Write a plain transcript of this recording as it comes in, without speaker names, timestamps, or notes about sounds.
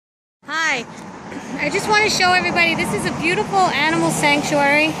Hi, I just want to show everybody this is a beautiful animal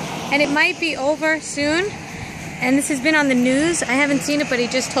sanctuary and it might be over soon, and this has been on the news. I haven't seen it, but he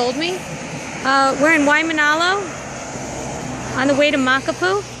just told me. We're in Waimanalo on the way to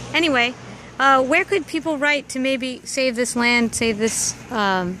Makapu. Anyway, where could people write to maybe save this land, save this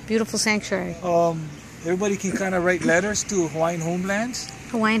beautiful sanctuary? Everybody can kind of write letters to Hawaiian Homelands.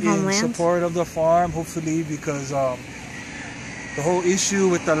 Hawaiian Homelands. In support of the farm, hopefully, because the whole issue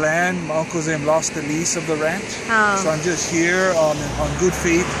with the land, my Uncle Zim lost the lease of the ranch. Oh. So I'm just here on good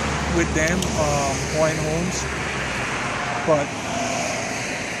faith with them, Hawaiian Homes. But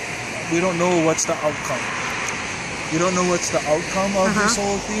we don't know what's the outcome. We don't know what's the outcome of this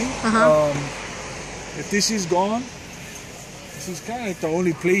whole thing. If this is gone, this is kind of like the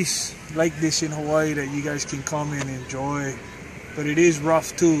only place like this in Hawaii that you guys can come and enjoy. But it is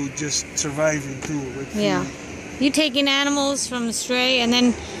rough too, just surviving too with food. You taking animals from the stray, and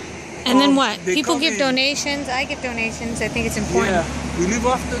then what? People give donations. I give donations. I think it's important. Yeah, we live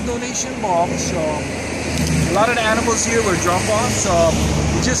off the donation box. A lot of the animals here were drop-offs.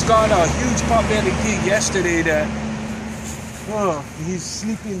 We just got a huge pot-bellied pig yesterday that he's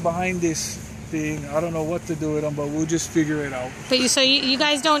sleeping behind this thing. I don't know what to do with him, but we'll just figure it out. But you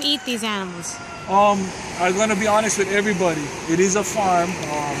guys don't eat these animals? I'm gonna be honest with everybody. It is a farm.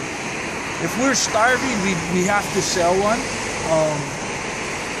 If we're starving, we have to sell one.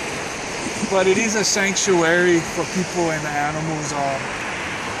 But it is a sanctuary for people and animals.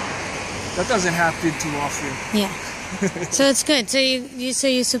 That doesn't happen too often. Yeah. So it's good. So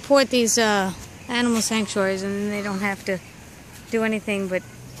you support these animal sanctuaries, and they don't have to do anything but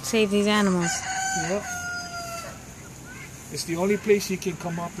save these animals. Yep. It's the only place you can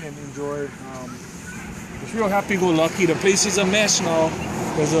come up and enjoy. It's real happy-go-lucky. The place is a mess now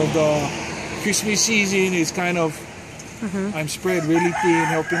because of the Christmas season. Is kind of I'm spread really thin,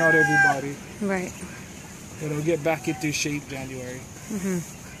 helping out everybody. Right. It'll get back into shape January.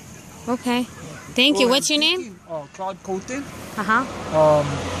 Okay. Thank you. What's your name? Claude Coulton.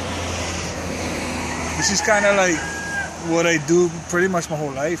 This is kind of like what I do pretty much my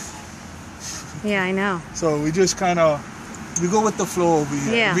whole life. Yeah, I know. So we just kind of go with the flow.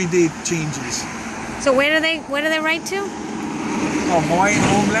 Every day changes. So where do they write to? Hawaiian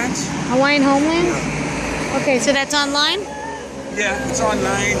Homelands. Hawaiian Homelands? Yeah. Okay, so that's online? Yeah, it's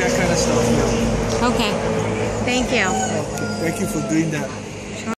online, that kind of stuff. Yeah. Okay. Thank you. Thank you for doing that.